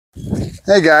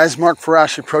Hey guys, Mark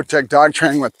Ferrasci, ProTech Dog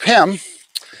Training with Pim.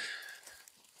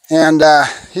 And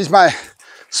he's my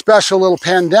special little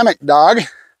pandemic dog.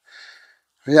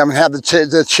 We haven't had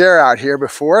the chair out here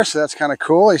before, so that's kind of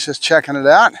cool. He's just checking it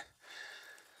out.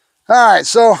 All right,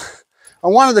 so I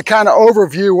wanted to kind of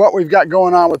overview what we've got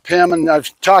going on with Pim, and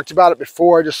I've talked about it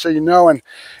before, just so you know, and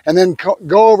then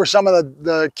go over some of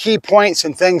the key points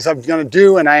and things I'm going to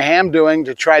do, and I am doing,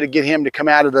 to try to get him to come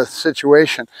out of the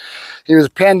situation. He was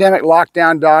a pandemic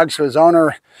lockdown dog, so his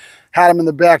owner had him in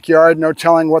the backyard, no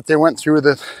telling what they went through with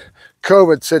the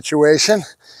COVID situation,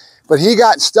 but he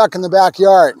got stuck in the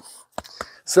backyard.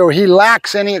 So he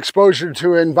lacks any exposure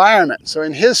to environment. So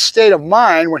in his state of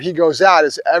mind, when he goes out,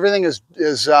 everything is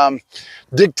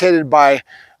dictated by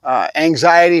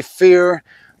anxiety, fear,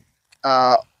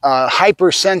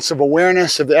 hyper sense of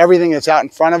awareness of everything that's out in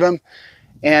front of him,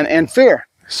 and fear.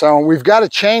 So we've got to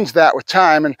change that with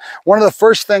time. And one of the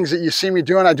first things that you see me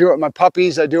doing, I do it with my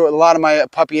puppies, I do it with a lot of my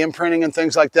puppy imprinting and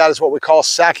things like that, is what we call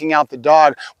sacking out the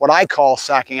dog, what I call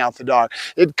sacking out the dog.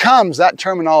 That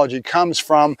terminology comes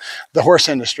from the horse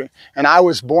industry. And I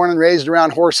was born and raised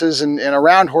around horses and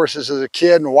around horses as a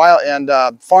kid,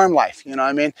 and farm life, you know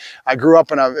what I mean? I grew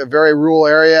up in a very rural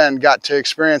area and got to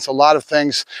experience a lot of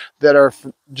things that are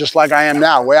just like I am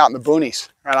now, way out in the boonies.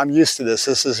 Right, I'm used to this.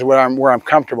 This is where I'm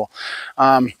comfortable.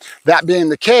 That being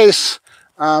the case,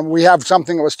 we have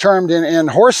something that was termed in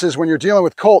horses when you're dealing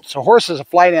with colts. A horse is a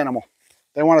flight animal.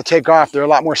 They want to take off. They're a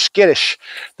lot more skittish.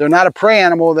 They're not a prey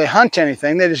animal. They hunt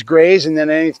anything. They just graze, and then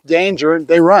any danger,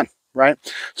 they run. Right?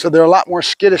 So they're a lot more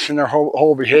skittish in their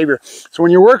whole behavior. So when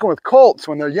you're working with colts,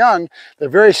 when they're young, they're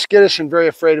very skittish and very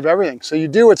afraid of everything. So you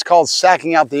do what's called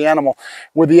sacking out the animal,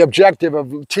 with the objective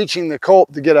of teaching the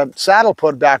colt to get a saddle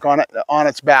put back on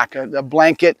its back, a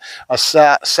blanket, a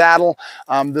saddle.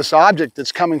 This object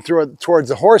that's coming towards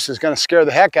the horse is going to scare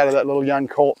the heck out of that little young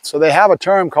colt. So they have a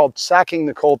term called sacking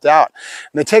the colt out.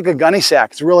 And they take a gunny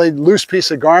sack. It's a really loose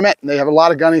piece of garment, and they have a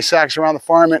lot of gunny sacks around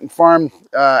the farm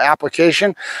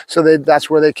application. So that's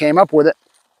where they came up with it.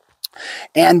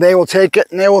 And they will take it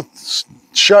and they will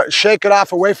shake it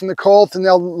off away from the colt, and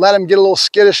they'll let him get a little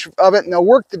skittish of it, and they'll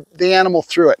work the animal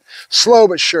through it. Slow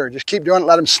but sure. Just keep doing it.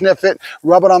 Let him sniff it,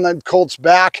 rub it on the colt's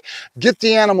back, get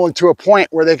the animal to a point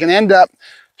where they can end up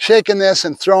shaking this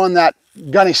and throwing that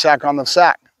gunny sack on the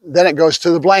sack. Then it goes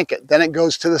to the blanket. Then it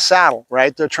goes to the saddle,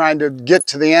 right? They're trying to get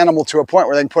to the animal to a point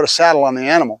where they can put a saddle on the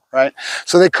animal, right?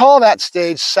 So they call that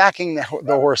stage sacking the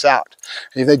horse out.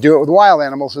 They do it with wild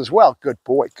animals as well. Good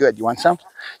boy, good. You want some?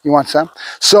 You want some?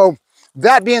 So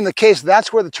that being the case,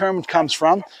 that's where the term comes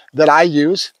from that I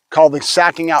use, called the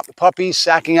sacking out the puppies,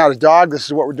 sacking out a dog. This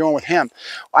is what we're doing with him.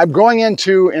 I'm going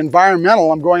into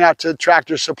environmental. I'm going out to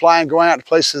Tractor Supply and going out to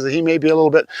places that he may be a little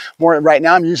bit more. Right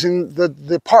now I'm using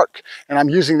the park, and I'm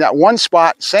using that one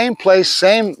spot, same place,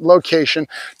 same location,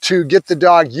 to get the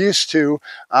dog used to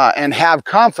and have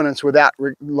confidence with that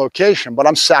location. But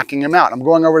I'm sacking him out. I'm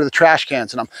going over to the trash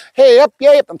cans, and I'm, hey, up,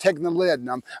 yeah, up. I'm taking the lid,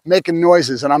 and I'm making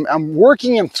noises, and I'm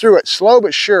working him through it slow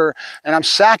but sure, and I'm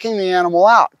sacking the animal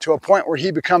out to a point where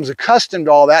he becomes accustomed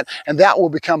to all that, and that will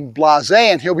become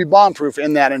blasé, and he'll be bomb-proof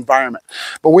in that environment.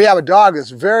 But we have a dog that's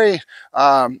very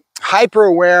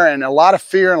hyper-aware, and a lot of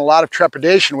fear and a lot of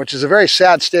trepidation, which is a very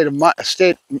sad state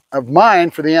of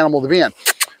mind for the animal to be in.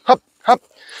 Hup, hup.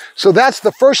 So that's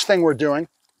the first thing we're doing.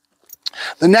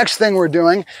 The next thing we're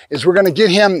doing is we're going to get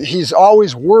him, he's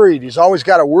always worried. He's always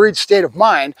got a worried state of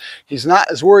mind. He's not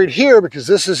as worried here because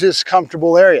this is his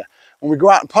comfortable area. When we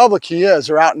go out in public, he is,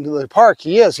 or out into the park,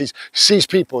 he sees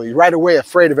people. He's right away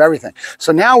afraid of everything.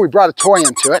 So now we brought a toy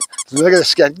into it. Look at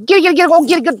this guy. Get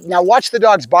it. Now watch the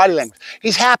dog's body language.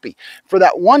 He's happy. For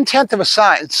that 1/10 of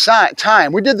a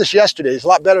time, we did this yesterday. He's a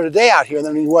lot better today out here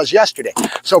than he was yesterday.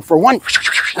 So for one,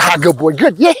 good boy,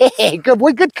 good. Yeah, good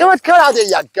boy, good. Come on, there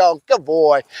you go. Good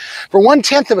boy. For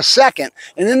 1/10 of a second,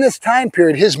 and in this time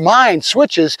period, his mind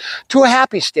switches to a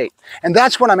happy state. And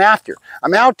that's what I'm after.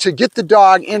 I'm out to get the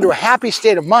dog into a happy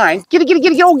state of mind. Get it,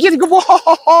 good boy,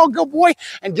 good boy,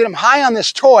 and get him high on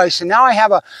this toy. So now I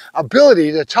have a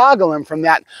ability to toggle him from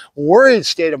that worried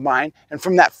state of mind and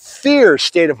from that fear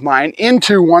state of mind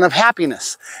into one of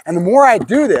happiness. And the more I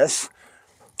do this,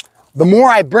 the more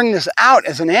I bring this out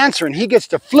as an answer, and he gets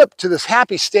to flip to this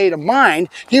happy state of mind,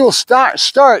 he will start,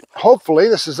 hopefully,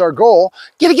 this is our goal,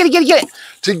 get it,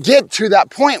 to get to that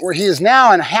point where he is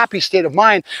now in a happy state of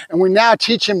mind, and we now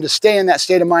teach him to stay in that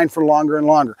state of mind for longer and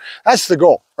longer. That's the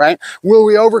goal, right? Will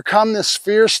we overcome this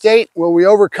fear state? Will we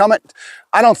overcome it?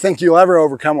 I don't think you'll ever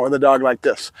overcome it with a dog like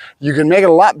this. You can make it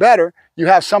a lot better. you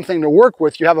have something to work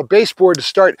with. You have a baseboard to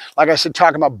start, like I said,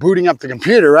 talking about booting up the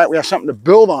computer, right? We have something to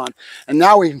build on, and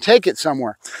now we can take it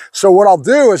somewhere. So what I'll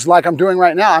do is, like I'm doing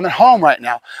right now, I'm at home right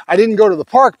now. I didn't go to the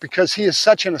park because he is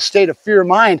such in a state of fear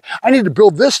mind. I need to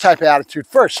build this type of attitude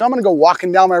first. So I'm gonna go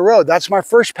walking down my road. That's my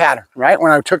first pattern, right?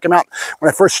 When I took him out, when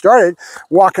I first started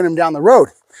walking him down the road.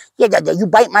 Yeah, you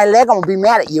bite my leg, I'm gonna be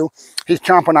mad at you. He's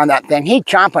chomping on that thing. He's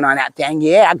chomping on that thing.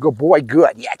 Yeah, good boy,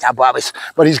 good. Yeah, top Bubba's.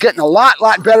 But he's getting a lot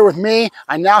better with me.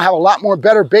 I now have a lot more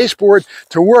better baseboard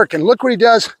to work. And look what he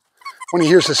does when he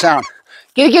hears the sound.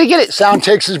 Get it, get it, get it. Sound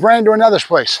takes his brain to another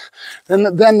place. Then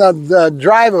the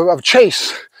drive of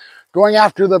chase, going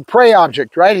after the prey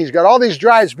object, right? He's got all these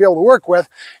drives to be able to work with.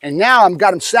 And now I've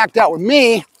got him stacked out with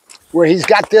me, where he's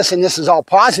got this, and this is all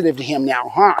positive to him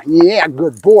now, huh? Yeah,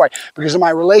 good boy, because of my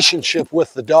relationship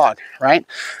with the dog, right?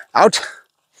 Out.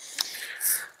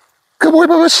 Good boy,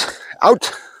 Bubba's.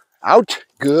 Out, out.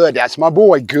 Good, that's my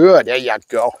boy, good. There you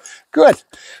go, good.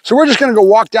 So we're just gonna go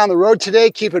walk down the road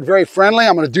today, keep it very friendly.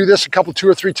 I'm gonna do this two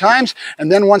or three times, and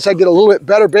then once I get a little bit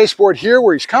better baseboard here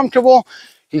where he's comfortable,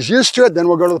 he's used to it, then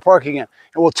we'll go to the park again.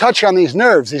 And we'll touch on these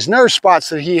nerve spots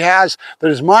that he has, that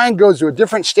his mind goes to a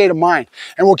different state of mind.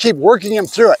 And we'll keep working him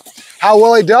through it. How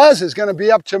well he does is gonna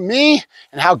be up to me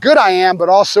and how good I am, but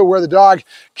also where the dog,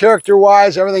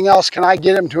 character-wise, everything else, can I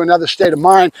get him to another state of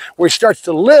mind where he starts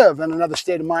to live in another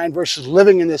state of mind versus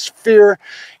living in this fear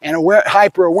and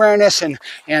hyper-awareness and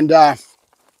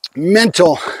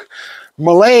mental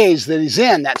malaise that he's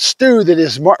in, that stew that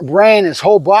his brain, his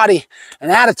whole body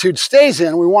and attitude stays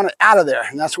in. We want it out of there,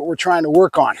 and that's what we're trying to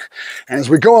work on. And as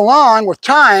we go along with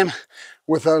time,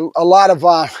 with a lot of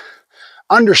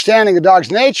understanding a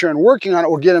dog's nature and working on it,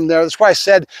 we'll get him there. That's why I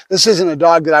said this isn't a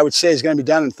dog that I would say is going to be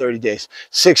done in 30 days,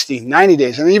 60, 90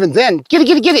 days. And even then, get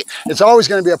it. It's always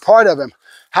going to be a part of him.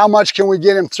 How much can we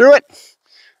get him through it?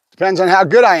 Depends on how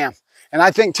good I am. And I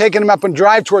think taking him up and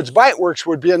drive towards bite works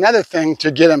would be another thing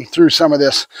to get him through some of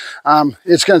this.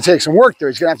 It's going to take some work there.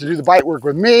 He's going to have to do the bite work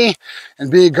with me and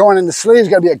be going in the sleeves.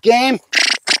 Got to be a game.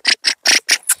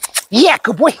 Yeah,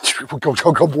 good boy.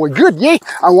 Go boy. Good. Yeah.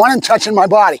 I want him touching my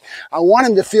body. I want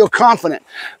him to feel confident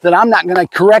that I'm not going to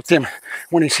correct him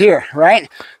when he's here, right?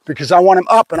 Because I want him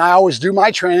up, and I always do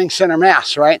my training center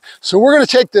mass, right? So we're going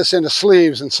to take this into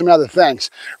sleeves and some other things.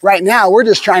 Right now, we're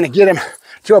just trying to get him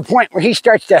to a point where he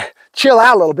starts to chill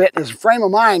out a little bit. His frame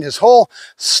of mind, his whole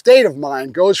state of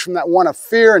mind goes from that one of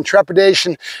fear and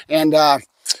trepidation and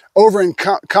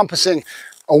over-encompassing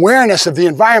awareness of the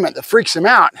environment that freaks him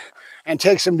out and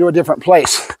takes him to a different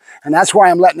place. And that's why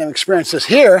I'm letting him experience this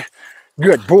here.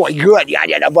 Good boy, good. Yeah,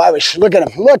 look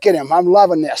at him. I'm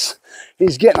loving this.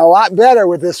 He's getting a lot better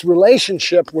with this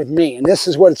relationship with me. And this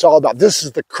is what it's all about. This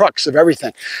is the crux of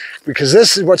everything, because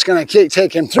this is what's going to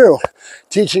take him through,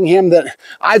 teaching him that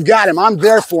I've got him. I'm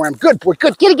there for him. Good boy,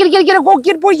 good. Get it. Go,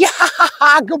 get it, boy. Yeah,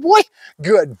 good boy.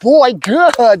 Good boy,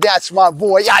 good. That's my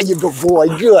boy. Yeah, you good boy.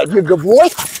 Good. You good boy.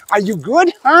 Are you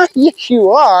good? Huh? Yes, you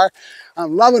are.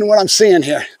 I'm loving what I'm seeing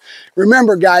here.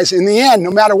 Remember, guys, in the end,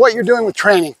 no matter what you're doing with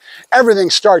training, everything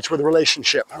starts with a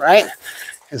relationship, right?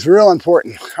 It's real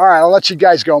important. All right, I'll let you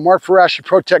guys go. Mark Ferrasci,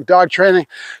 ProTech Dog Training.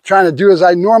 Trying to do as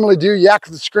I normally do, yak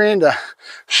the screen to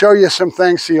show you some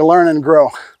things so you learn and grow.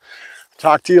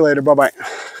 Talk to you later. Bye-bye.